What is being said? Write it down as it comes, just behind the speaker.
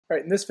All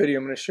right, in this video,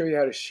 I'm going to show you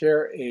how to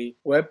share a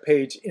web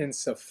page in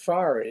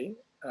Safari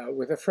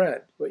with a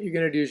friend. What you're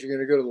going to do is you're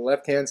going to go to the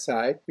left-hand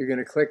side. You're going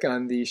to click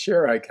on the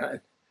share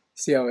icon.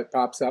 See how it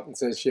pops up and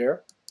says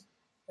share?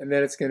 And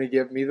then it's going to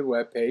give me the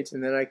web page,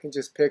 and then I can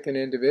just pick an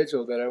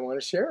individual that I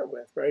want to share it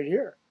with right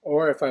here.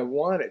 Or if I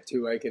wanted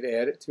to, I could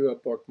add it to a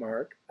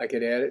bookmark, I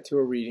could add it to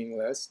a reading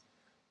list,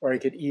 or I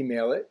could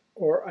email it,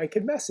 or I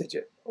could message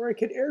it, or I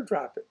could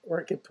airdrop it, or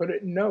I could put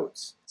it in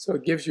notes. So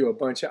it gives you a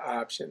bunch of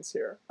options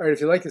here. All right,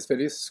 if you like this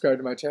video, subscribe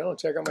to my channel and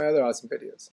check out my other awesome videos.